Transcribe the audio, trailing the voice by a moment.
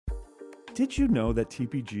Did you know that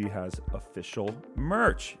TPG has official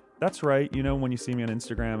merch? That's right. You know, when you see me on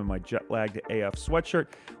Instagram in my jet-lagged AF sweatshirt,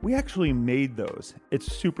 we actually made those. It's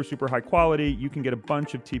super, super high quality. You can get a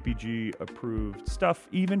bunch of TPG-approved stuff,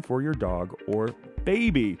 even for your dog or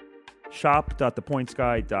baby.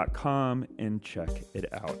 Shop.thepointsguy.com and check it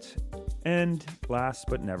out. And last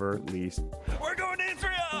but never least, we're going to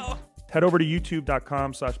Israel! Head over to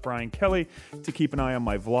youtube.com/Brian Kelly to keep an eye on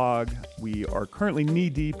my vlog. We are currently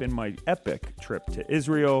knee-deep in my epic trip to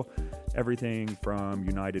Israel. Everything from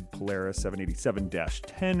United Polaris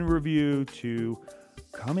 787-10 review to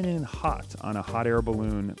coming in hot on a hot air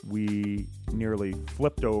balloon. We nearly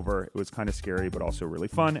flipped over. It was kind of scary, but also really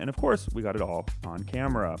fun. And of course, we got it all on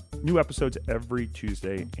camera. New episodes every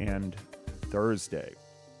Tuesday and Thursday.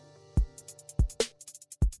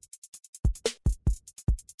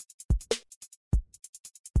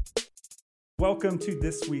 Welcome to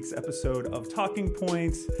this week's episode of Talking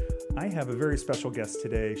Points. I have a very special guest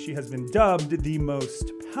today. She has been dubbed the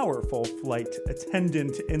most powerful flight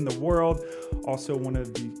attendant in the world, also one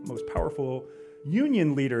of the most powerful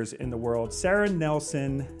union leaders in the world, Sara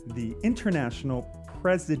Nelson, the international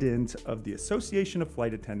president of the Association of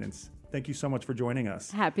Flight Attendants. Thank you so much for joining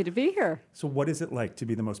us. Happy to be here. So what is it like to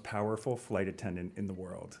be the most powerful flight attendant in the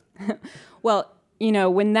world? Well, you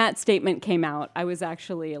know, when that statement came out, I was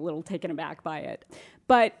actually a little taken aback by it.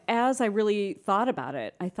 But as I really thought about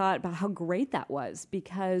it, I thought about how great that was,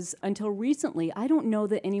 because until recently, I don't know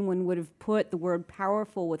that anyone would have put the word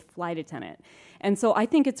powerful with flight attendant. And so I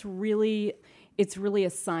think it's really a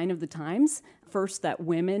sign of the times. First, that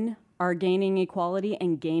women are gaining equality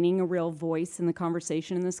and gaining a real voice in the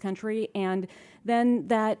conversation in this country. And then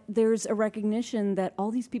that there's a recognition that all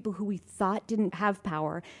these people who we thought didn't have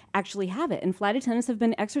power actually have it. And flight attendants have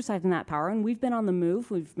been exercising that power, and we've been on the move.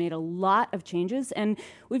 We've made a lot of changes, and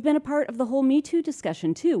we've been a part of the whole Me Too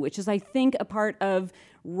discussion too, which is, I think, a part of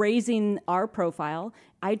raising our profile.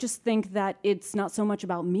 I just think that it's not so much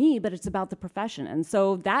about me, but it's about the profession. And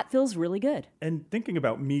so that feels really good. And thinking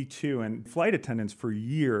about Me Too, and flight attendants for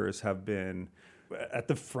years have been at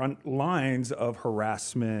the front lines of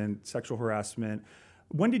harassment, sexual harassment.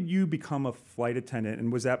 When did you become a flight attendant,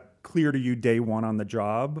 and was that clear to you day one on the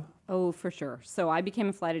job? Oh, for sure. So I became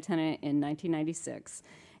a flight attendant in 1996.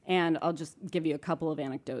 And I'll just give you a couple of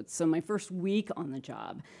anecdotes. So my first week on the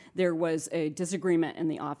job, there was a disagreement in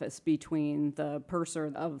the office between the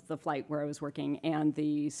purser of the flight where I was working and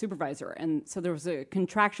the supervisor. And so there was a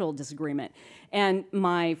contractual disagreement. And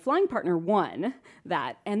my flying partner won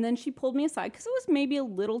that. And then she pulled me aside, because it was maybe a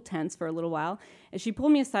little tense for a little while. And she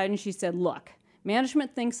pulled me aside and she said, "Look,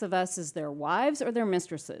 management thinks of us as their wives or their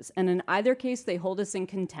mistresses, and in either case, they hold us in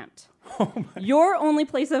contempt. Your only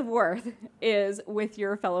place of worth is with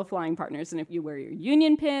your fellow flying partners, and if you wear your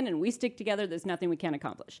union pin and we stick together, there's nothing we can't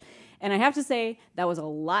accomplish." And I have to say, that was a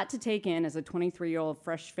lot to take in as a 23-year-old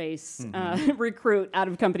fresh-faced recruit out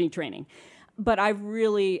of company training. But I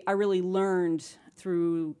really learned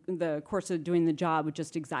through the course of doing the job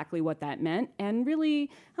just exactly what that meant, and really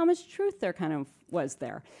how much truth there kind of was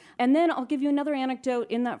there. And then I'll give you another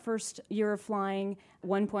anecdote. In that first year of flying, at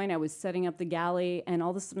one point I was setting up the galley, and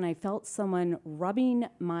all of a sudden I felt someone rubbing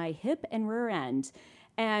my hip and rear end,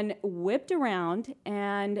 and whipped around,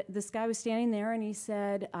 and this guy was standing there, and he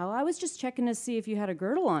said, "Oh, I was just checking to see if you had a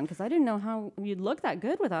girdle on, because I didn't know how you'd look that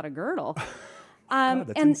good without a girdle." God,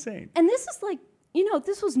 that's insane. And this is like, you know,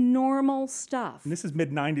 this was normal stuff. And this is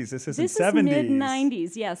mid-90s. This isn't 70s. This is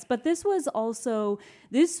mid-90s, yes. But this was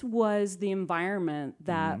the environment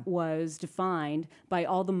that was defined by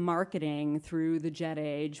all the marketing through the jet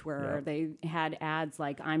age, where they had ads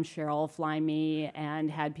like "I'm Cheryl, fly me,"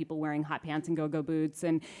 and had people wearing hot pants and go-go boots.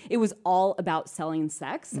 And it was all about selling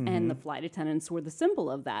sex, and the flight attendants were the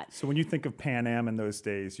symbol of that. So when you think of Pan Am in those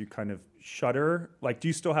days, you kind of shudder. Like, do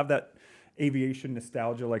you still have that aviation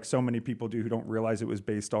nostalgia like so many people do who don't realize it was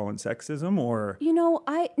based all in sexism? Or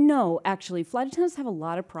No, actually, flight attendants have a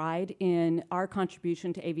lot of pride in our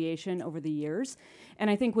contribution to aviation over the years. And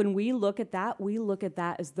I think when we look at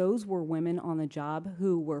that as those were women on the job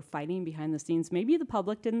who were fighting behind the scenes. Maybe the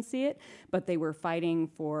public didn't see it, but they were fighting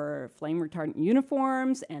for flame retardant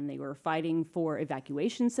uniforms, and they were fighting for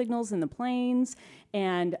evacuation signals in the planes.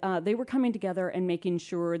 And they were coming together and making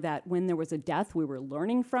sure that when there was a death, we were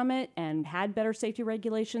learning from it, and and had better safety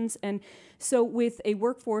regulations. And so with a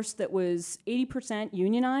workforce that was 80%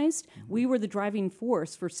 unionized, we were the driving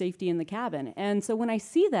force for safety in the cabin. And so when I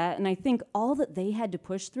see that and I think all that they had to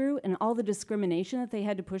push through and all the discrimination that they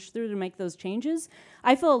had to push through to make those changes,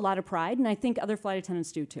 I feel a lot of pride, and I think other flight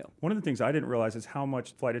attendants do too. One of the things I didn't realize is how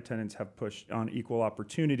much flight attendants have pushed on equal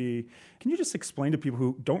opportunity. Can you just explain to people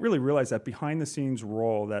who don't really realize that behind the scenes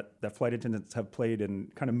role that flight attendants have played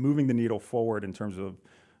in kind of moving the needle forward in terms of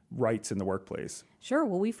rights in the workplace? Sure.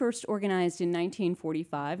 Well, we first organized in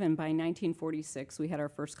 1945, and by 1946, we had our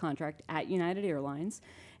first contract at United Airlines.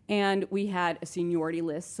 And we had a seniority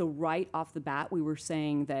list, so right off the bat, we were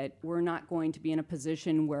saying that we're not going to be in a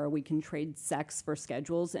position where we can trade sex for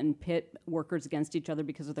schedules and pit workers against each other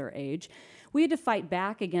because of their age. We had to fight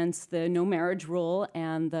back against the no marriage rule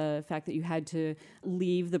and the fact that you had to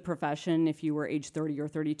leave the profession if you were age 30 or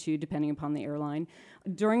 32, depending upon the airline.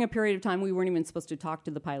 During a period of time, we weren't even supposed to talk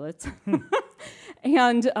to the pilots.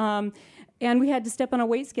 And we had to step on a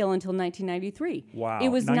weight scale until 1993. Wow. It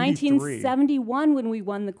was 93. 1971 when we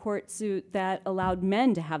won the court suit that allowed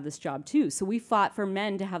men to have this job too. So we fought for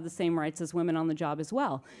men to have the same rights as women on the job as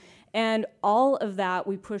well. And all of that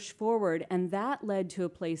we pushed forward, and that led to a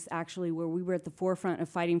place actually where we were at the forefront of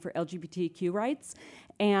fighting for LGBTQ rights.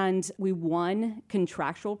 And we won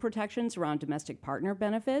contractual protections around domestic partner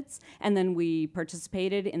benefits. And then we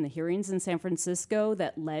participated in the hearings in San Francisco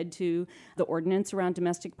that led to the ordinance around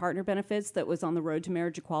domestic partner benefits that was on the road to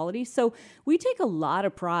marriage equality. So we take a lot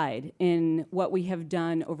of pride in what we have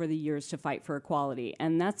done over the years to fight for equality.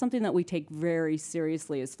 And that's something that we take very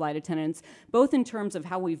seriously as flight attendants, both in terms of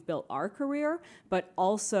how we've built our career, but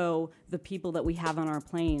also the people that we have on our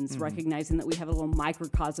planes, recognizing that we have a little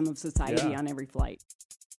microcosm of society on every flight.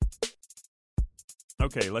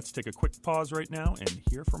 Okay, let's take a quick pause right now and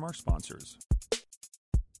hear from our sponsors.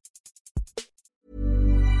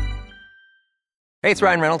 Hey, it's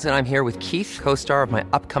Ryan Reynolds, and I'm here with Keith, co-star of my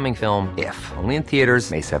upcoming film, If, only in theaters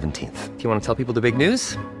May 17th. Do you want to tell people the big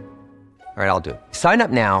news? All right, I'll do it. Sign up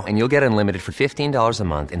now and you'll get unlimited for $15 a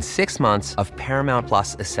month and 6 months of Paramount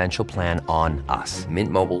Plus Essential Plan on us.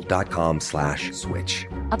 MintMobile.com/switch.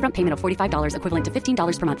 Upfront payment of $45 equivalent to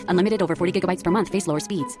 $15 per month. Unlimited over 40 gigabytes per month. Face lower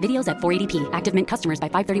speeds. Videos at 480p. Active Mint customers by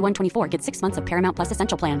 531.24 get 6 months of Paramount Plus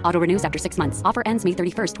Essential Plan. Auto renews after 6 months. Offer ends May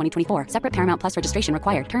 31st, 2024. Separate Paramount Plus registration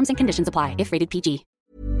required. Terms and conditions apply if rated PG.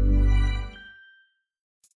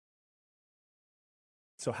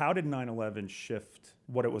 So how did 9/11 shift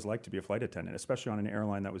what it was like to be a flight attendant, especially on an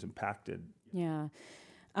airline that was impacted? Yeah.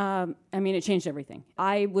 It changed everything.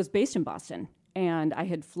 I was based in Boston, and I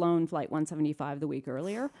had flown Flight 175 the week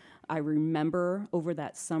earlier. I remember over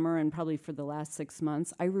that summer and probably for the last 6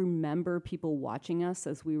 months, I remember people watching us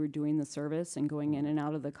as we were doing the service and going in and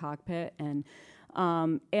out of the cockpit. And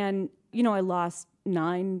I lost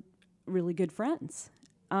 9 really good friends.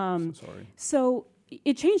 So sorry. So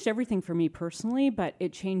it changed everything for me personally, but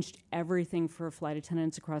it changed everything for flight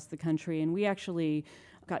attendants across the country. And we actually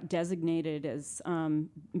got designated as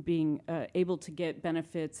being able to get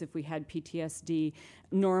benefits if we had PTSD.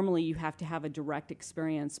 Normally, you have to have a direct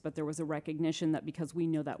experience, but there was a recognition that because we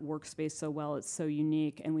know that workspace so well, it's so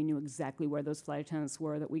unique, and we knew exactly where those flight attendants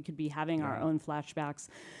were, that we could be having our own flashbacks.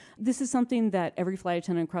 This is something that every flight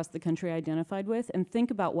attendant across the country identified with, and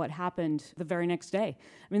think about what happened the very next day.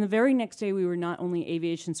 The very next day, we were not only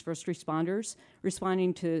aviation's first responders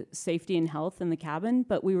responding to safety and health in the cabin,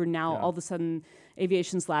 but we were now all of a sudden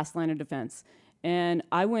aviation's last line of defense. And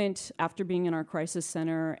I went, after being in our crisis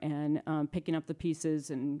center and picking up the pieces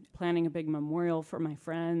and planning a big memorial for my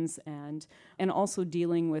friends and also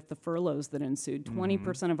dealing with the furloughs that ensued.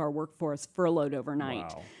 20% of our workforce furloughed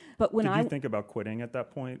overnight. Wow. But when Did you think about quitting at that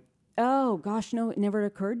point? Oh, gosh, no, it never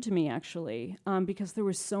occurred to me, actually, because there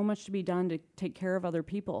was so much to be done to take care of other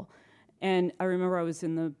people. And I remember I was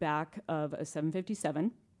in the back of a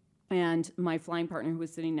 757, and my flying partner who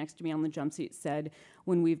was sitting next to me on the jump seat said,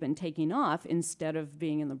 when we've been taking off, instead of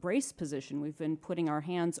being in the brace position, we've been putting our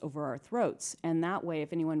hands over our throats. And that way,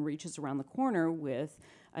 if anyone reaches around the corner with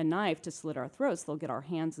a knife to slit our throats, they'll get our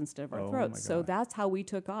hands instead of our throats. So that's how we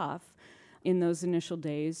took off in those initial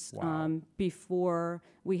days. Before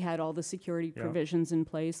we had all the security provisions in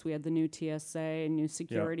place. We had the new TSA, new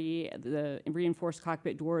security, the reinforced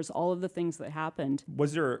cockpit doors, all of the things that happened.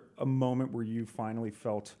 Was there a moment where you finally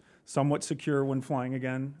felt somewhat secure when flying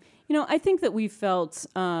again? I think that we felt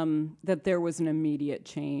that there was an immediate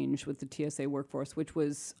change with the TSA workforce, which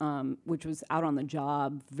was out on the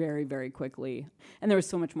job very, very quickly. And there was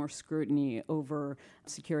so much more scrutiny over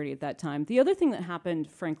security at that time. The other thing that happened,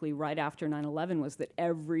 frankly, right after 9/11 was that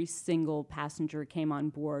every single passenger came on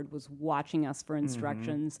board, was watching us for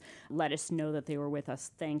instructions, let us know that they were with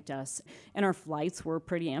us, thanked us, and our flights were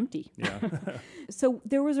pretty empty. Yeah. So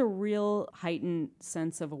there was a real heightened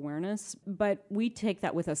sense of awareness, but we take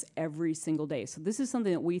that with us every single day. So this is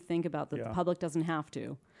something that we think about that the public doesn't have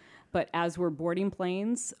to. But as we're boarding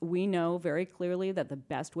planes, we know very clearly that the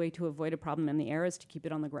best way to avoid a problem in the air is to keep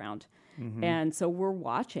it on the ground. And so we're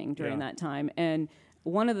watching during that time. And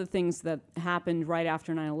one of the things that happened right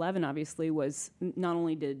after 9/11, obviously, was not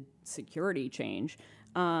only did security change,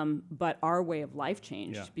 but our way of life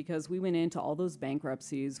changed because we went into all those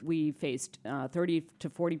bankruptcies. We faced 30 to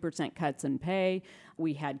 40% cuts in pay.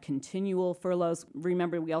 We had continual furloughs.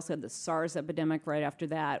 Remember, we also had the SARS epidemic right after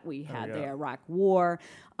that. We had the Iraq War.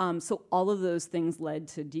 So all of those things led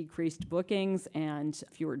to decreased bookings and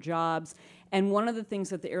fewer jobs. And one of the things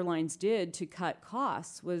that the airlines did to cut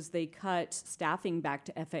costs was they cut staffing back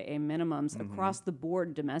to FAA minimums across the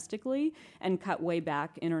board domestically and cut way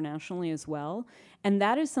back internationally as well. And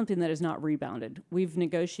that is something that has not rebounded. We've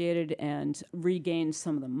negotiated and regained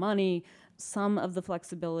some of the money, some of the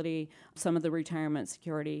flexibility, some of the retirement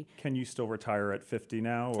security. Can you still retire at 50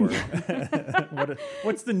 now? Or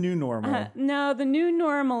what's the new normal? No, the new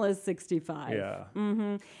normal is 65. Yeah.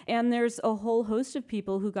 And there's a whole host of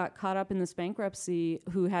people who got caught up in this bankruptcy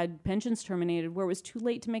who had pensions terminated where it was too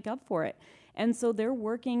late to make up for it. And so they're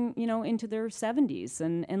working, into their 70s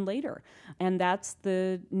and later. And that's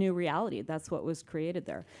the new reality. That's what was created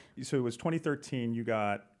there. So it was 2013, you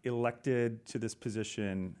got elected to this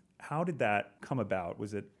position. How did that come about?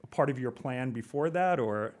 Was it a part of your plan before that,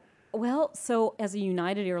 or? Well, so as a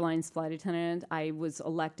United Airlines flight attendant, I was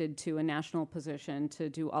elected to a national position to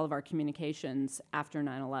do all of our communications after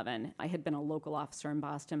 9/11. I had been a local officer in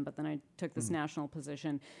Boston, but then I took this national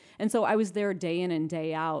position. And so I was there day in and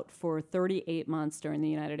day out for 38 months during the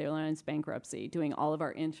United Airlines bankruptcy, doing all of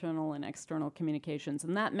our internal and external communications.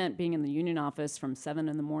 And that meant being in the union office from 7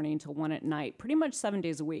 in the morning till 1 at night, pretty much 7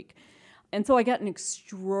 days a week. And so I got an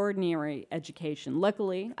extraordinary education.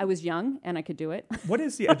 Luckily, I was young and I could do it. What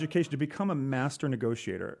is the education to become a master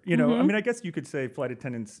negotiator? I guess you could say flight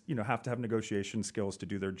attendants, have to have negotiation skills to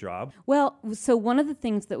do their job. Well, so one of the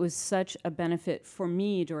things that was such a benefit for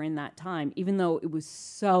me during that time, even though it was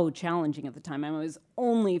so challenging at the time, I was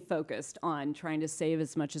only focused on trying to save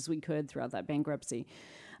as much as we could throughout that bankruptcy,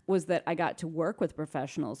 was that I got to work with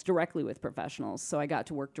professionals, directly with professionals. So I got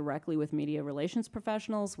to work directly with media relations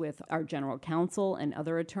professionals, with our general counsel and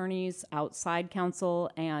other attorneys, outside counsel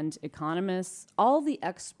and economists, all the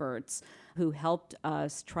experts who helped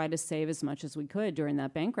us try to save as much as we could during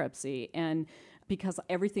that bankruptcy. And because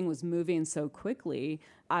everything was moving so quickly,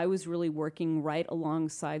 I was really working right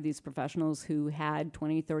alongside these professionals who had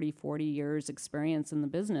 20, 30, 40 years experience in the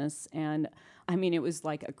business. And it was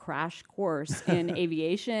like a crash course in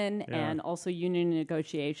aviation and also union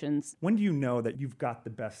negotiations. When do you know that you've got the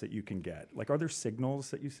best that you can get? Like, are there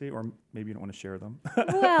signals that you see, or maybe you don't want to share them?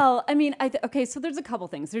 Well, so there's a couple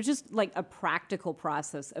things. There's just like a practical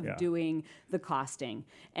process of doing the costing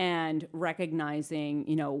and recognizing,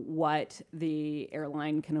 what the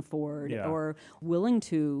airline can afford or willing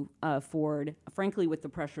to afford, frankly, with the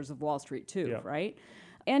pressures of Wall Street too, right?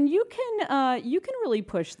 And you can really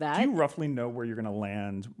push that. Do you roughly know where you're going to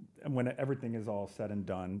land when everything is all said and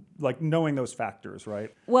done? Like knowing those factors,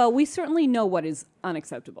 right? Well, we certainly know what is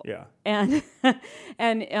unacceptable. Yeah. And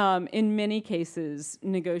in many cases,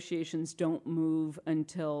 negotiations don't move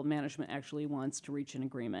until management actually wants to reach an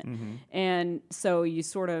agreement. And so you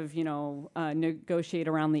sort of, negotiate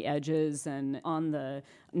around the edges and on the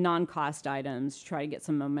non-cost items, try to get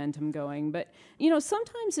some momentum going. But,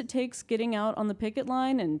 sometimes it takes getting out on the picket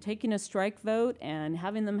line and taking a strike vote and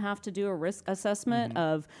having them have to do a risk assessment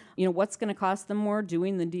of, what's going to cost them more,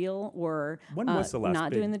 doing the deal or when was the last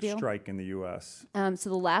not doing the deal. Strike in the U.S.? So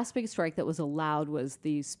the last big strike that was allowed was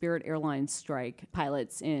the Spirit Airlines strike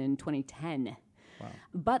pilots in 2010. Wow.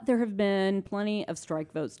 But there have been plenty of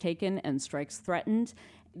strike votes taken and strikes threatened.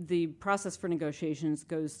 The process for negotiations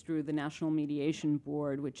goes through the National Mediation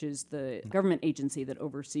Board, which is the government agency that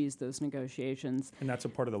oversees those negotiations. And that's a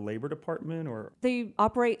part of the Labor Department, or? They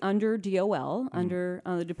operate under DOL, under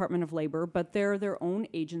the Department of Labor, but they're their own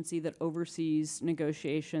agency that oversees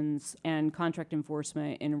negotiations and contract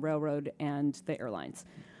enforcement in railroad and the airlines.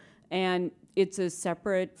 And it's a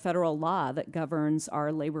separate federal law that governs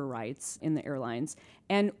our labor rights in the airlines.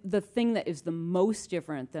 And the thing that is the most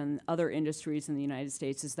different than other industries in the United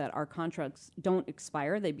States is that our contracts don't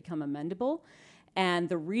expire, they become amendable. And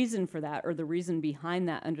the reason for that, or the reason behind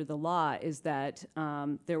that under the law, is that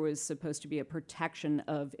there was supposed to be a protection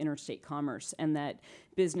of interstate commerce and that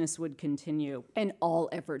business would continue and all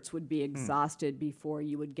efforts would be exhausted before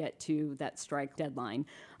you would get to that strike deadline.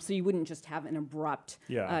 So you wouldn't just have an abrupt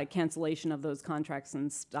cancellation of those contracts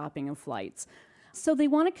and stopping of flights. So they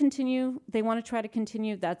want to continue. They want to try to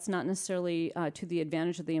continue. That's not necessarily to the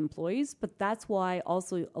advantage of the employees, but that's why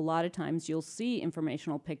also a lot of times you'll see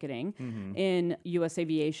informational picketing in U.S.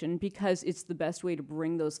 aviation because it's the best way to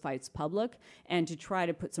bring those fights public and to try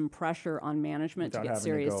to put some pressure on management to get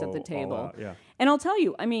serious at the table. And I'll tell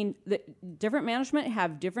you, I mean, the different management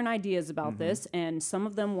have different ideas about this, and some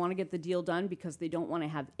of them want to get the deal done because they don't want to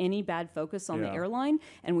have any bad focus on the airline,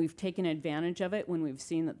 and we've taken advantage of it when we've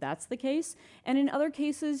seen that that's the case. And in other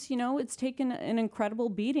cases, you know, it's taken an incredible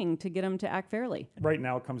beating to get them to act fairly. Right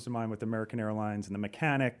now it comes to mind with American Airlines and the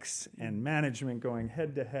mechanics and management going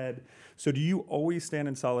head to head. So do you always stand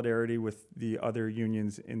in solidarity with the other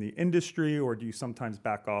unions in the industry, or do you sometimes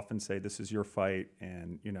back off and say, this is your fight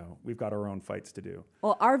and, you know, we've got our own fights to do?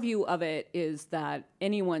 Well, our view of it is that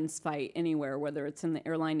anyone's fight anywhere, whether it's in the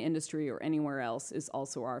airline industry or anywhere else, is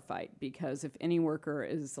also our fight. Because if any worker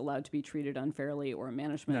is allowed to be treated unfairly or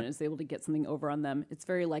management is able to get something over on them, it's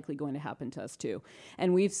very likely going to happen to us too.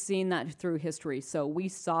 And we've seen that through history. So we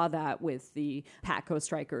saw that with the PATCO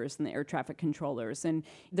strikers and the air traffic controllers. And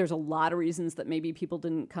there's a lot of reasons that maybe people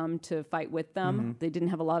didn't come to fight with them. They didn't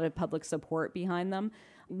have a lot of public support behind them.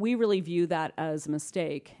 We really view that as a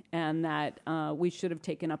mistake and that we should have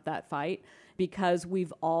taken up that fight because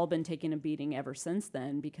we've all been taking a beating ever since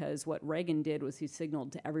then, because what Reagan did was he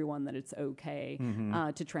signaled to everyone that it's okay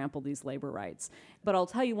to trample these labor rights. But I'll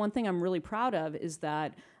tell you one thing I'm really proud of is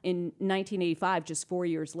that in 1985, just 4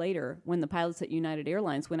 years later, when the pilots at United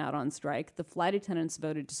Airlines went out on strike, the flight attendants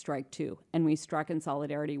voted to strike too, and we struck in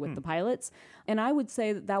solidarity with the pilots. And I would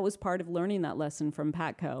say that that was part of learning that lesson from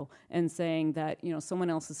PATCO and saying that, you know, someone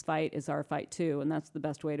else's fight is our fight too, and that's the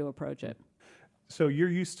best way to approach it. So you're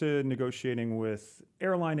used to negotiating with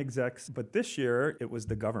airline execs, but this year it was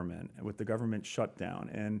the government, with the government shutdown.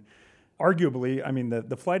 And arguably, I mean,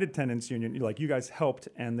 the flight attendants union, like you guys helped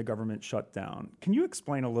end the government shutdown. Can you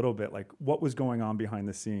explain a little bit, like what was going on behind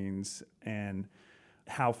the scenes and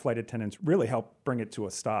how flight attendants really helped bring it to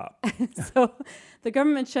a stop? So the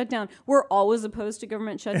government shutdown, we're always opposed to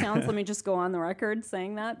government shutdowns. Let me just go on the record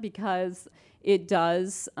saying that because it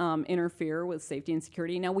does interfere with safety and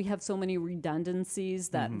security. Now, we have so many redundancies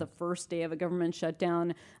that the first day of a government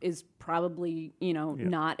shutdown is probably, you know,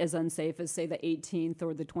 not as unsafe as, say, the 18th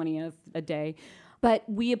or the 20th a day. But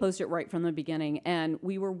we opposed it right from the beginning, and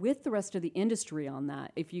we were with the rest of the industry on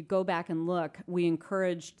that. If you go back and look, we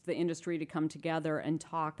encouraged the industry to come together and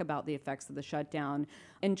talk about the effects of the shutdown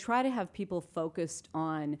and try to have people focused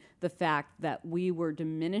on the fact that we were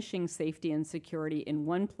diminishing safety and security in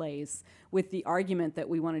one place with the argument that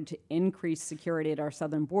we wanted to increase security at our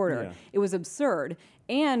southern border. Yeah. It was absurd.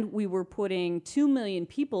 And we were putting 2 million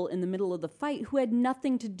people in the middle of the fight who had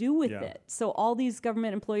nothing to do with it. So all these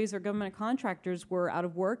government employees or government contractors were out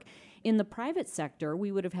of work. In the private sector,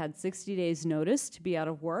 we would have had 60 days notice to be out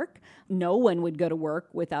of work. No one would go to work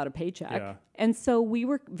without a paycheck. Yeah. And so we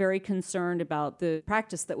were very concerned about the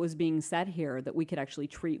practice that was being set here, that we could actually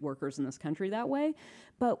treat workers in this country that way.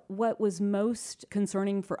 But what was most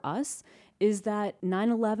concerning for us is that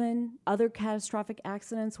 9/11, other catastrophic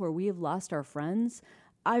accidents where we have lost our friends,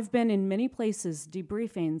 I've been in many places,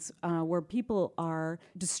 debriefings, where people are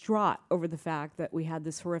distraught over the fact that we had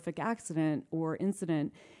this horrific accident or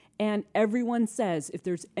incident. And everyone says if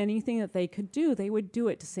there's anything that they could do, they would do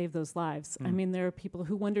it to save those lives. I mean, there are people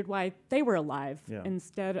who wondered why they were alive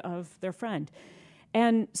instead of their friend.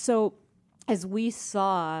 And so as we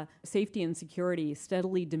saw safety and security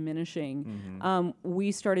steadily diminishing,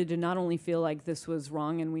 we started to not only feel like this was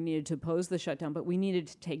wrong and we needed to oppose the shutdown, but we needed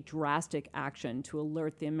to take drastic action to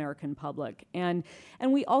alert the American public. And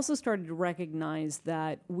we also started to recognize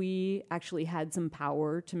that we actually had some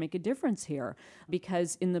power to make a difference here,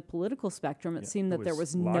 because in the political spectrum, it seemed that there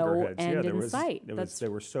was no end in sight. They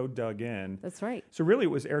were so dug in. That's right. So really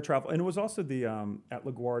it was air travel. And it was also the, at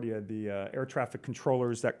LaGuardia, the air traffic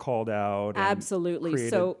controllers that called out. Absolutely.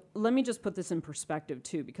 So let me just put this in perspective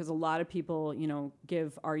too, because a lot of people, you know,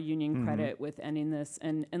 give our union credit with ending this.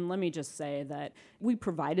 And let me just say that we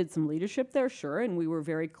provided some leadership there, sure, and we were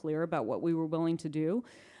very clear about what we were willing to do.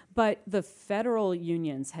 But the federal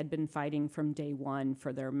unions had been fighting from day one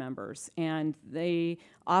for their members, and they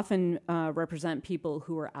often represent people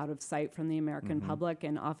who are out of sight from the American public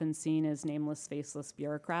and often seen as nameless, faceless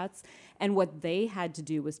bureaucrats. And what they had to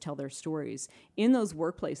do was tell their stories. In those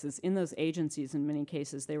workplaces, in those agencies, in many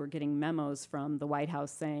cases, they were getting memos from the White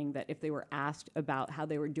House saying that if they were asked about how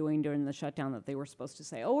they were doing during the shutdown, that they were supposed to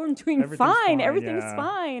say, "Oh, I'm doing fine. Everything's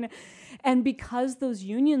fine." And because those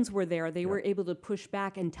unions were there, they were able to push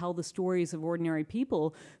back and tell the stories of ordinary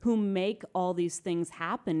people who make all these things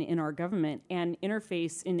happen in our government and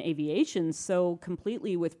interface in aviation so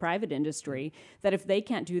completely with private industry that if they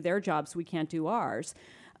can't do their jobs, we can't do ours.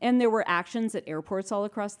 And there were actions at airports all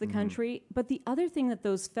across the country. But the other thing that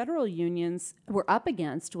those federal unions were up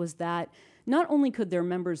against was that not only could their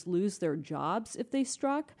members lose their jobs if they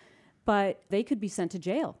struck, but they could be sent to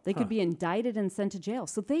jail. They could be indicted and sent to jail.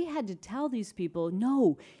 So they had to tell these people,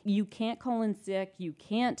 no, you can't call in sick. You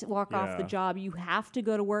can't walk off the job. You have to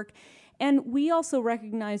go to work. And we also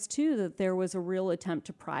recognize, too, that there was a real attempt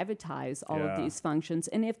to privatize all of these functions.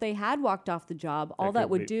 And if they had walked off the job, all that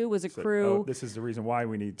would do was accrue. Oh, this is the reason why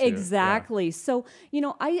we need to. Exactly. Yeah. So,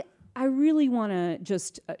 I really want to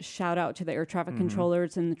just shout out to the air traffic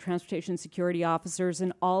controllers and the transportation security officers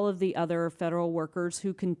and all of the other federal workers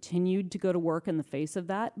who continued to go to work in the face of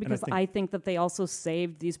that, because I think that they also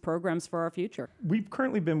saved these programs for our future. We've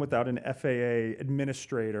currently been without an FAA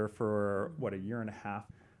administrator for, a year and a half.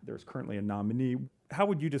 There's currently a nominee. How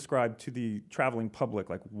would you describe to the traveling public,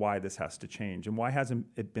 why this has to change? And why hasn't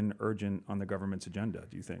it been urgent on the government's agenda,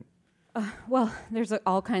 do you think? Well, there's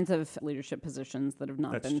all kinds of leadership positions that have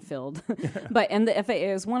not been filled, and the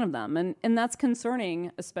FAA is one of them. And that's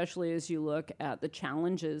concerning, especially as you look at the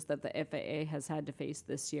challenges that the FAA has had to face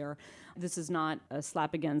this year. This is not a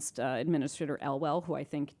slap against Administrator Elwell, who I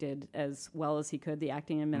think did as well as he could, the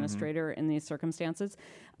acting administrator in these circumstances.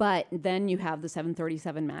 But then you have the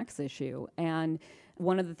 737 MAX issue. And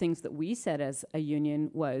one of the things that we said as a union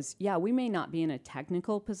was, we may not be in a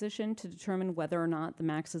technical position to determine whether or not the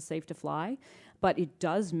MAX is safe to fly, but it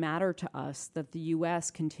does matter to us that the U.S.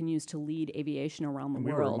 continues to lead aviation around the world.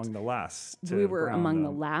 We were among the last. We were among the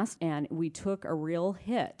last, and we took a real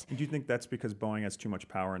hit. And do you think that's because Boeing has too much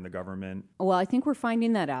power in the government? Well, I think we're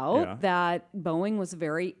finding that out, that Boeing was a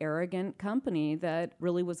very arrogant company that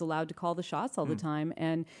really was allowed to call the shots all the time.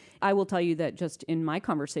 And I will tell you that just in my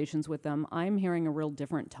conversations with them, I'm hearing a real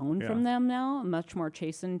different tone from them now, a much more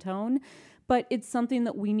chastened tone. But it's something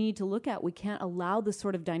that we need to look at. We can't allow this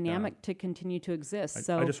sort of dynamic to continue to exist.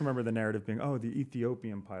 I just remember the narrative being, the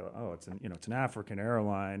Ethiopian pilot. It's an African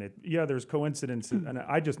airline. There's coincidences, and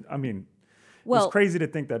it's crazy to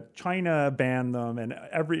think that China banned them, and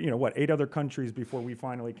 8 other countries before we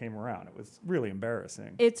finally came around. It was really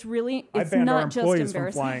embarrassing. I banned our not just employees from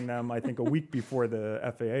embarrassing. flying them, I think, a week before the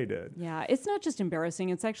FAA did. Yeah, it's not just embarrassing.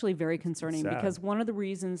 It's actually very concerning because one of the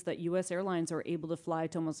reasons that U.S. airlines are able to fly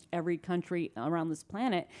to almost every country around this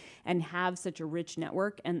planet and have such a rich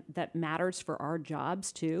network, and that matters for our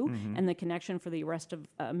jobs too, and the connection for the rest of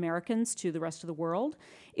Americans to the rest of the world,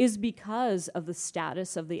 is because of the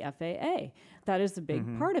status of the FAA. That is a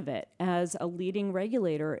big part of it as a leading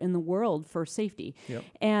regulator in the world for safety. Yep.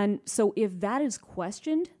 And so if that is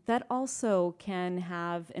questioned, that also can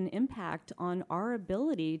have an impact on our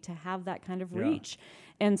ability to have that kind of reach.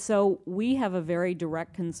 And so we have a very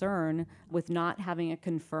direct concern with not having a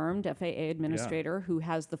confirmed FAA administrator who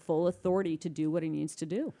has the full authority to do what he needs to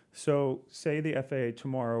do. So say the FAA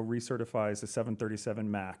tomorrow recertifies the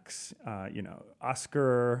 737 MAX,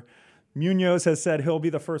 Oscar Munoz has said he'll be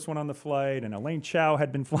the first one on the flight, and Elaine Chao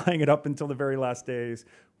had been flying it up until the very last days.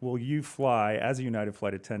 Will you fly as a United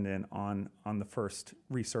flight attendant on the first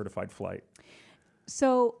recertified flight?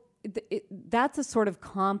 So that's a sort of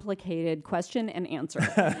complicated question and answer.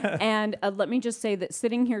 And let me just say that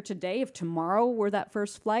sitting here today, if tomorrow were that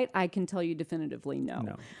first flight, I can tell you definitively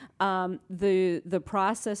no. The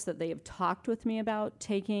process that they have talked with me about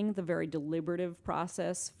taking, the very deliberative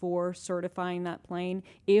process for certifying that plane,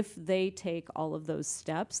 if they take all of those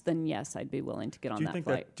steps, then yes, I'd be willing to get on that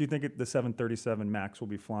flight. Do you think the 737 MAX will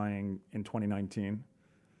be flying in 2019?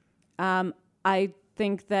 I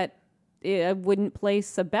think that I wouldn't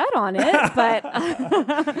place a bet on it, but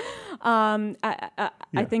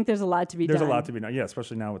I think there's a lot to be done. There's a lot to be done,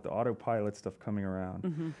 especially now with the autopilot stuff coming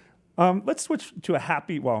around. Let's switch to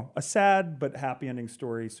a sad but happy ending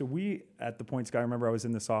story. So we, at the Point Sky, I remember I was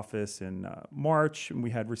in this office in March, and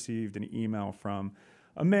we had received an email from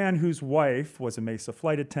a man whose wife was a Mesa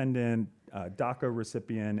flight attendant, DACA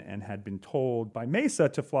recipient, and had been told by Mesa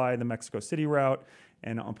to fly the Mexico City route,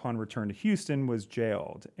 and upon return to Houston was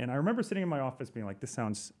jailed. And I remember sitting in my office being like, this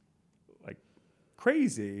sounds like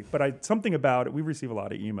crazy. But something about it, we receive a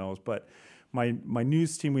lot of emails, but my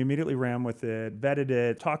news team, we immediately ran with it, vetted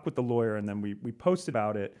it, talked with the lawyer, and then we posted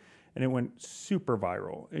about it, and it went super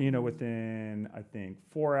viral. Within, I think,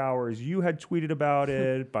 4 hours, you had tweeted about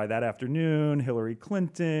it. By that afternoon, Hillary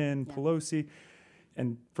Clinton, Pelosi.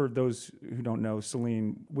 And for those who don't know,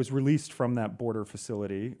 Celine was released from that border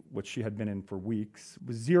facility, which she had been in for weeks,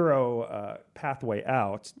 with zero pathway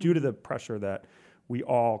out due to the pressure that we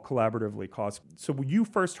all collaboratively caused. So when you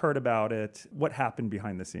first heard about it, what happened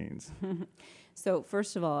behind the scenes? So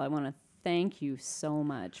first of all, I want to thank you so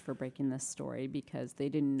much for breaking this story because they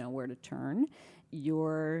didn't know where to turn.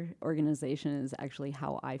 Your organization is actually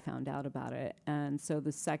how I found out about it. And so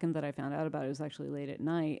the second that I found out about it was actually late at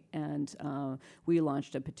night. And we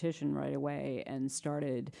launched a petition right away and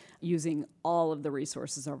started using all of the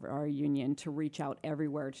resources of our union to reach out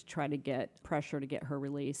everywhere to try to get pressure to get her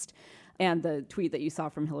released. And the tweet that you saw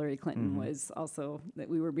from Hillary Clinton was also that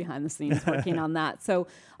we were behind the scenes working on that. So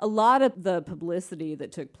a lot of the publicity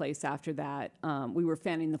that took place after that, we were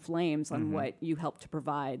fanning the flames on what you helped to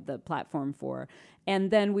provide the platform for.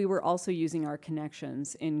 And then we were also using our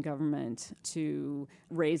connections in government to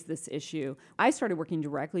raise this issue. I started working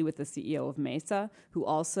directly with the CEO of Mesa, who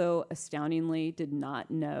also astoundingly did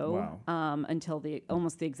not know until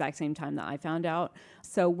almost the exact same time that I found out.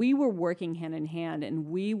 So we were working hand in hand, and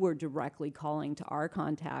we were directly calling to our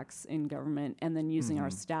contacts in government and then using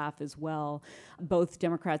our staff as well, both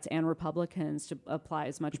Democrats and Republicans, to apply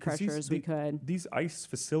as much pressure as we could. These ICE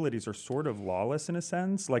facilities are sort of lawless in a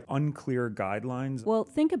sense, like unclear guidelines. Well,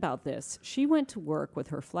 think about this. She went to work with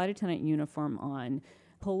her flight attendant uniform on,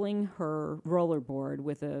 pulling her rollerboard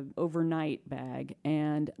with an overnight bag.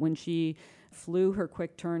 And when she flew her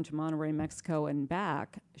quick turn to Monterrey, Mexico and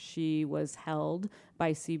back, she was held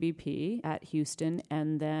by CBP at Houston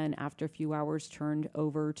and then after a few hours turned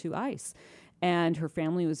over to ICE. And her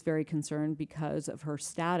family was very concerned because of her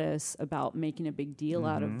status about making a big deal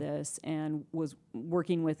out of this, and was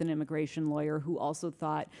working with an immigration lawyer who also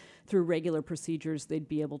thought through regular procedures they'd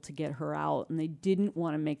be able to get her out, and they didn't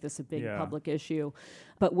want to make this a big public issue.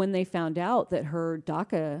 But when they found out that her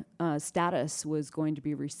DACA status was going to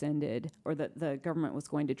be rescinded, or that the government was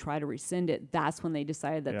going to try to rescind it, that's when they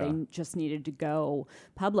decided that they just needed to go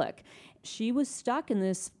public. She was stuck in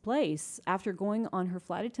this place after going on her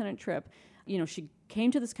flight attendant trip. She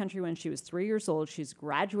came to this country when she was 3 years old. She's a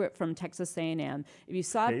graduate from Texas A&M. If you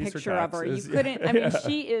saw a picture of her, you couldn't. I mean,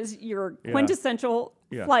 she is your quintessential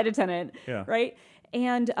flight attendant, right?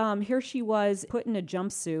 And here she was put in a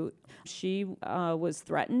jumpsuit. She was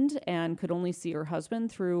threatened and could only see her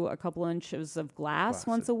husband through a couple inches of glass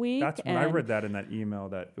once a week. That's when I read that in that email,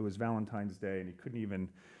 that it was Valentine's Day and he couldn't even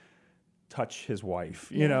touch his wife,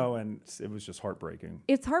 and it was just heartbreaking.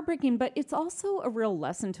 It's heartbreaking, but it's also a real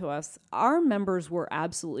lesson to us. Our members were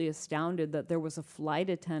absolutely astounded that there was a flight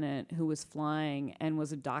attendant who was flying and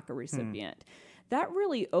was a DACA recipient. That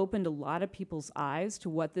really opened a lot of people's eyes to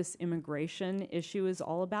what this immigration issue is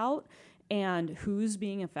all about and who's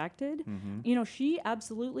being affected. She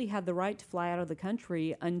absolutely had the right to fly out of the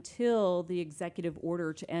country until the executive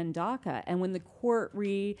order to end DACA. And when the court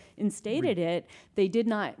reinstated it, they did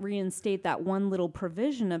not reinstate that one little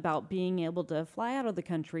provision about being able to fly out of the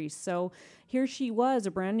country. So here she was,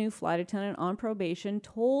 a brand new flight attendant on probation,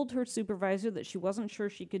 told her supervisor that she wasn't sure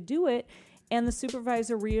she could do it. And the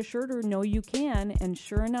supervisor reassured her, no, you can. And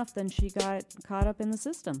sure enough, then she got caught up in the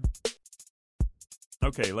system.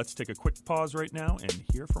 Okay, let's take a quick pause right now and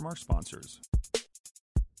hear from our sponsors.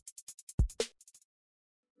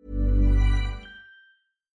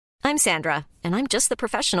 I'm Sandra, and I'm just the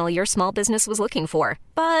professional your small business was looking for.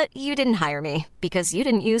 But you didn't hire me because you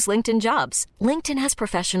didn't use LinkedIn Jobs. LinkedIn has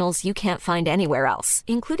professionals you can't find anywhere else,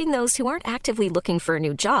 including those who aren't actively looking for a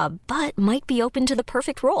new job, but might be open to the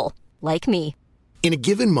perfect role, like me. In a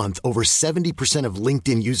given month, over 70% of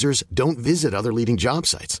LinkedIn users don't visit other leading job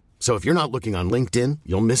sites. So if you're not looking on LinkedIn,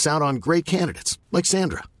 you'll miss out on great candidates like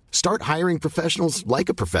Sandra. Start hiring professionals like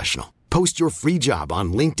a professional. Post your free job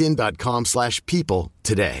on linkedin.com/people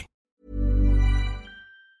today.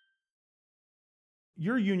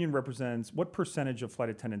 Your union represents what percentage of flight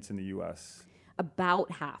attendants in the U.S.?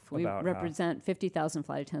 About half. We represent 50,000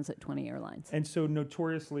 flight attendants at 20 airlines. And so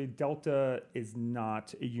notoriously, Delta is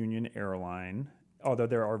not a union airline, although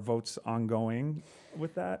there are votes ongoing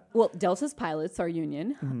with that. Well, Delta's pilots are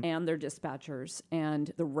union and they're dispatchers,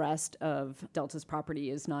 and the rest of Delta's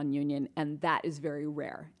property is non-union, and that is very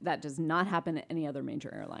rare. That does not happen at any other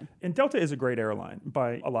major airline. And Delta is a great airline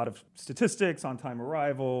by a lot of statistics, on-time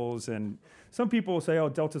arrivals, and some people say, oh,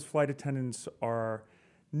 Delta's flight attendants are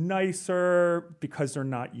nicer because they're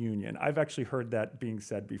not union. I've actually heard that being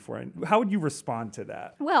said before. And how would you respond to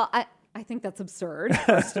that? Well, I think that's absurd,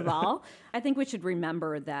 first of all. I think we should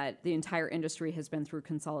remember that the entire industry has been through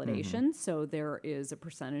consolidation. So there is a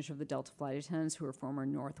percentage of the Delta flight attendants who are former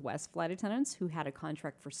Northwest flight attendants who had a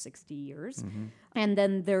contract for 60 years. And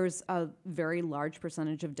then there's a very large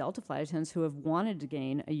percentage of Delta flight attendants who have wanted to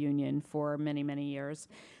gain a union for many, many years.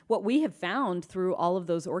 What we have found through all of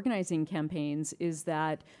those organizing campaigns is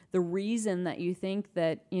that the reason that you think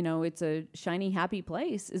that, it's a shiny, happy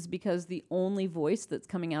place is because the only voice that's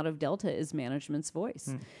coming out of Delta is management's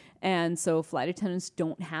voice. And so flight attendants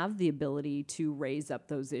don't have the ability to raise up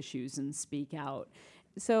those issues and speak out.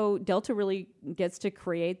 So Delta really gets to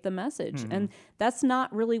create the message. And that's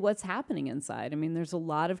not really what's happening inside. I mean, there's a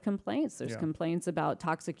lot of complaints. There's complaints about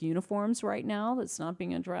toxic uniforms right now that's not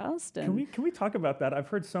being addressed. And Can we talk about that? I've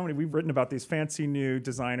heard so many. We've written about these fancy new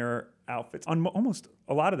designer outfits on almost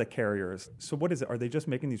a lot of the carriers. So what is it? Are they just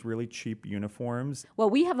making these really cheap uniforms? Well,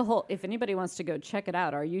 we have a whole, if anybody wants to go check it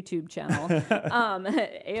out, our YouTube channel.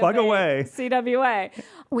 Plug away. CWA.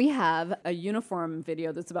 We have a uniform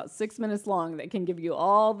video that's about 6 minutes long that can give you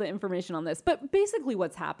all the information on this. But basically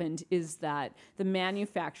what's happened is that the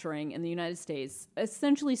manufacturing in the United States,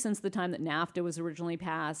 essentially since the time that NAFTA was originally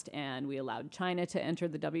passed and we allowed China to enter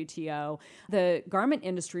the WTO, the garment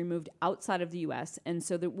industry moved outside of the U.S. and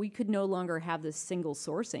so that we could no longer have this single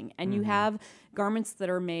sourcing. And you have garments that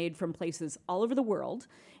are made from places all over the world.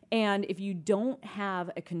 And if you don't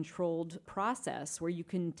have a controlled process where you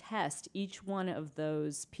can test each one of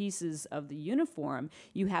those pieces of the uniform,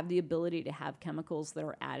 you have the ability to have chemicals that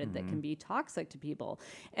are added that can be toxic to people.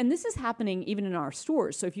 And this is happening even in our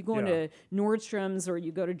stores. So if you go into Nordstrom's or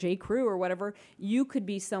you go to J. Crew or whatever, you could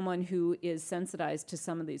be someone who is sensitized to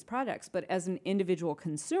some of these products. But as an individual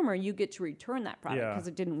consumer, you get to return that product because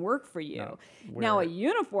it didn't work for you. Now a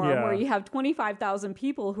uniform where you have 25,000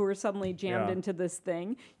 people who are suddenly jammed into this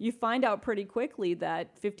thing, you find out pretty quickly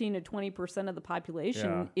that 15 to 20% of the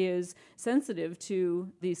population is sensitive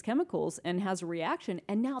to these chemicals and has a reaction,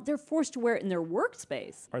 and now they're forced to wear it in their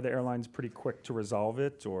workspace. Are the airlines pretty quick to resolve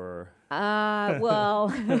it, or?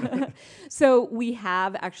 Well, so we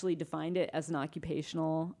have actually defined it as an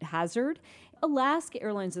occupational hazard. Alaska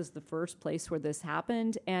Airlines is the first place where this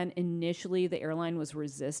happened, and initially the airline was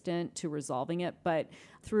resistant to resolving it, but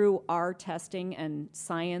through our testing and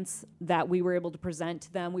science that we were able to present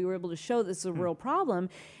to them, we were able to show this is a real problem.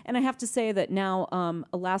 And I have to say that now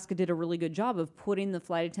Alaska did a really good job of putting the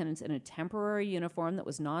flight attendants in a temporary uniform that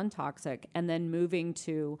was non-toxic and then moving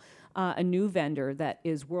to a new vendor that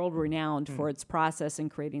is world-renowned for its process in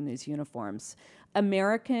creating these uniforms.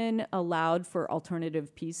 American allowed for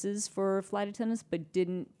alternative pieces for flight attendants, but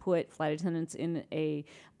didn't put flight attendants in a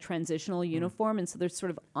transitional uniform, and so there's sort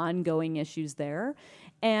of ongoing issues there.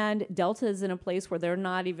 And Delta is in a place where they're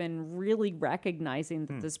not even really recognizing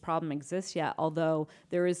that this problem exists yet, although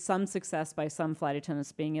there is some success by some flight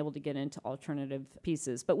attendants being able to get into alternative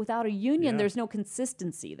pieces. But without a union, there's no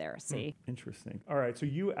consistency there, see? Interesting. All right, so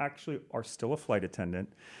you actually are still a flight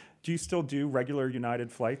attendant. Do you still do regular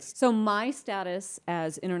United flights? So my status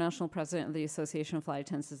as international president of the Association of Flight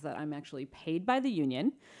Attendants is that I'm actually paid by the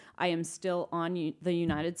union. I am still on the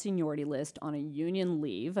United seniority list on a union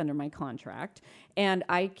leave under my contract, and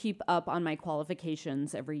I keep up on my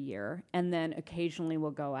qualifications every year, and then occasionally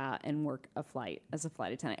will go out and work a flight as a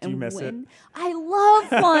flight attendant. Do you miss it? I love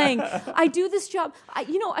flying. I do this job. I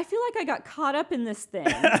feel like I got caught up in this thing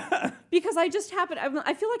because I just happen.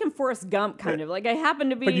 I feel like I'm Forrest Gump, kind of. Like I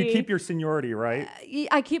happen to be. But you keep your seniority, right?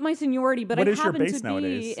 I keep my seniority, but What I is your happen base to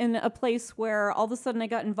nowadays? be in a place where all of a sudden I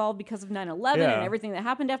got involved because of 9/11 and everything that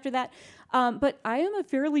happened after that. But I am a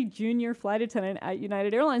fairly junior flight attendant at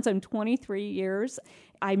United Airlines. I'm 23 years.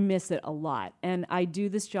 I miss it a lot. And I do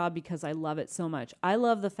this job because I love it so much. I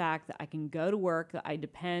love the fact that I can go to work, that I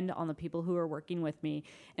depend on the people who are working with me.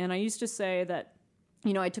 And I used to say that,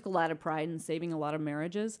 I took a lot of pride in saving a lot of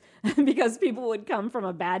marriages because people would come from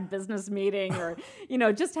a bad business meeting or,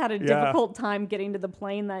 just had a difficult time getting to the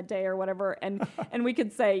plane that day or whatever. And we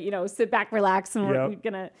could say, sit back, relax, and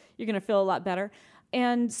you're gonna feel a lot better.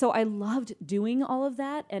 And so I loved doing all of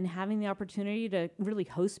that and having the opportunity to really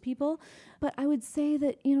host people. But I would say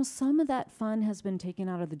that, some of that fun has been taken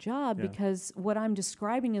out of the job because what I'm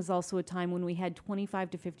describing is also a time when we had 25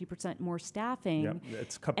 to 50% more staffing. Yep.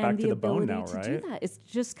 It's cut back to the bone now, right? To do that. It's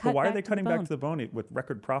just cut But why back are they to cutting the back bone. to the bone with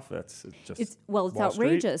record profits? It's Wall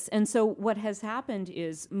outrageous. Street? And so what has happened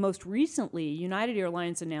is most recently, United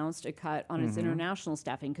Airlines announced a cut on its international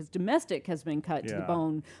staffing because domestic has been cut to the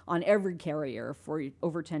bone on every carrier for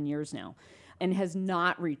over 10 years now. and has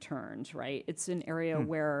not returned, right? It's an area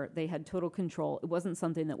where they had total control. It wasn't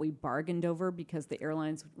something that we bargained over because the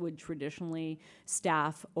airlines would traditionally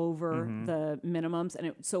staff over the minimums,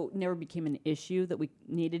 and so it never became an issue that we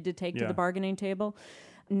needed to take to the bargaining table.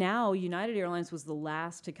 Now, United Airlines was the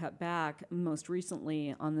last to cut back most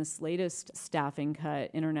recently on this latest staffing cut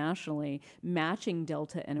internationally, matching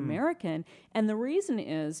Delta and American. And the reason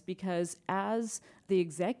is because as the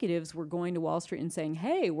executives were going to Wall Street and saying,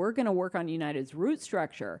 hey, we're going to work on United's route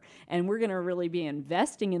structure, and we're going to really be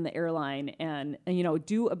investing in the airline and, you know,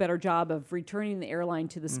 do a better job of returning the airline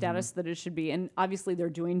to the status that it should be. And obviously they're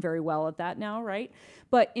doing very well at that now, right?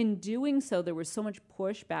 But in doing so, there was so much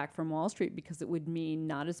pushback from Wall Street because it would mean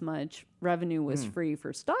not as much revenue was free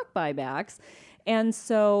for stock buybacks. And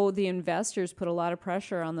so the investors put a lot of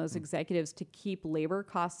pressure on those executives to keep labor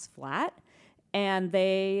costs flat. And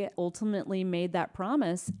they ultimately made that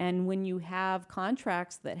promise. And when you have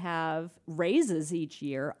contracts that have raises each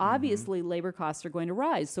year, obviously labor costs are going to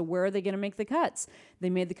rise. So where are they going to make the cuts? They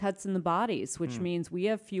made the cuts in the bodies, which means we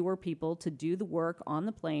have fewer people to do the work on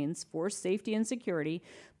the planes for safety and security,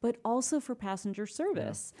 but also for passenger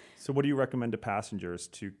service. Yeah. So what do you recommend to passengers?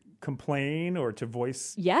 To complain or to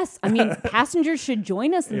voice? Yes. I mean, passengers should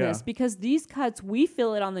join us in this because these cuts, we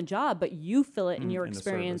feel it on the job, but you feel it in your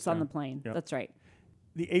experience on the plane. Yep. That's right.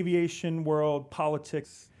 The aviation world,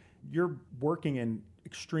 politics, you're working in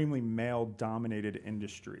extremely male-dominated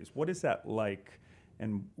industries. What is that like?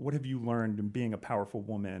 And what have you learned in being a powerful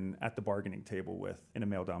woman at the bargaining table in a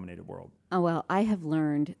male-dominated world? Oh, well, I have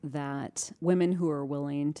learned that women who are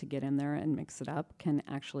willing to get in there and mix it up can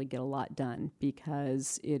actually get a lot done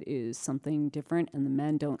because it is something different and the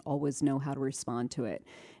men don't always know how to respond to it.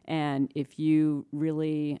 And if you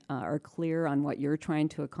really are clear on what you're trying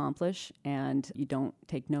to accomplish and you don't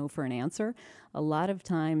take no for an answer, a lot of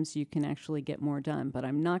times you can actually get more done. But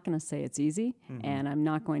I'm not going to say it's easy, and I'm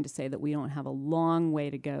not going to say that we don't have a long way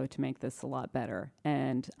to go to make this a lot better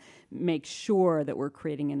and make sure that we're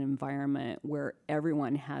creating an environment where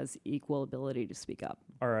everyone has equal ability to speak up.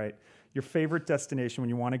 All right. Your favorite destination when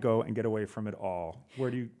you want to go and get away from it all?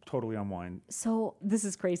 Where do you totally unwind? So this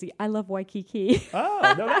is crazy. I love Waikiki.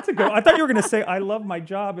 Oh, no, that's a good one. I thought you were going to say, I love my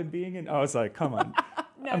job and being in... I was like, come on.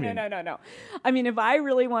 No. I mean, if I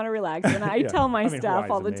really want to relax, and I tell my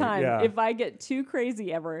staff all the time, if I get too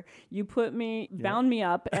crazy ever, you bound me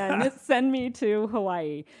up and send me to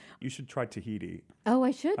Hawaii. You should try Tahiti. Oh,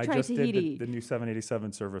 I should try Tahiti. I just did the new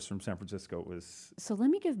 787 service from San Francisco. So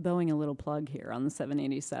let me give Boeing a little plug here on the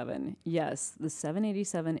 787. Yes, the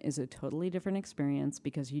 787 is a totally different experience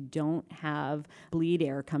because you don't have bleed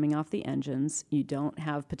air coming off the engines. You don't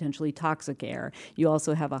have potentially toxic air. You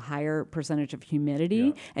also have a higher percentage of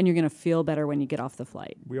humidity, and you're going to feel better when you get off the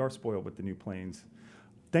flight. We are spoiled with the new planes.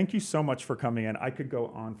 Thank you so much for coming in. I could go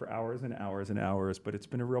on for hours and hours and hours, but it's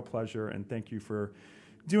been a real pleasure, and thank you for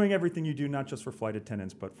doing everything you do, not just for flight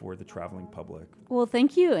attendants, but for the traveling public. Well,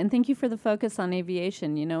 thank you. And thank you for the focus on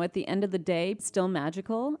aviation. You know, at the end of the day, it's still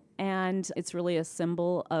magical. And it's really a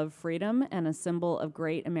symbol of freedom and a symbol of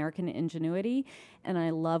great American ingenuity. And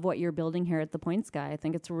I love what you're building here at the Point Sky. I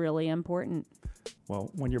think it's really important.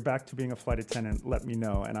 Well, when you're back to being a flight attendant, let me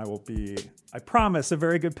know. And I will be, I promise, a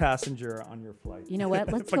very good passenger on your flight. You know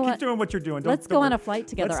what? Let's keep doing what you're doing. Let's go on a flight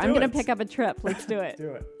together. I'm going to pick up a trip. Let's do it.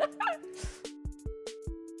 Do it.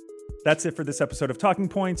 That's it for this episode of Talking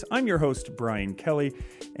Points. I'm your host, Brian Kelly,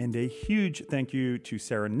 and a huge thank you to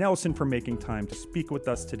Sara Nelson for making time to speak with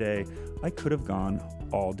us today. I could have gone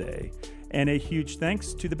all day. And a huge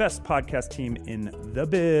thanks to the best podcast team in the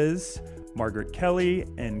biz, Margaret Kelly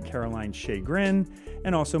and Caroline Shea-Grin,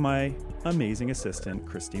 and also my amazing assistant,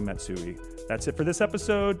 Christine Matsui. That's it for this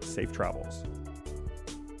episode. Safe travels.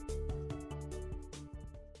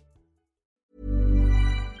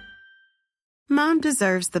 Mom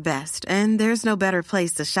deserves the best, and there's no better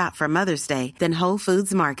place to shop for Mother's Day than Whole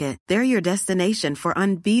Foods Market. They're your destination for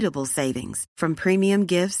unbeatable savings, from premium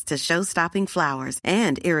gifts to show-stopping flowers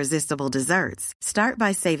and irresistible desserts. Start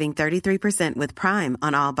by saving 33% with Prime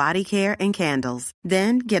on all body care and candles.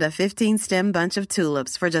 Then get a 15-stem bunch of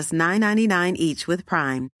tulips for just $9.99 each with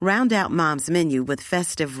Prime. Round out Mom's menu with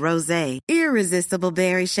festive rosé, irresistible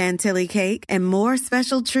berry chantilly cake, and more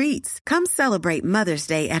special treats. Come celebrate Mother's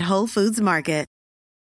Day at Whole Foods Market.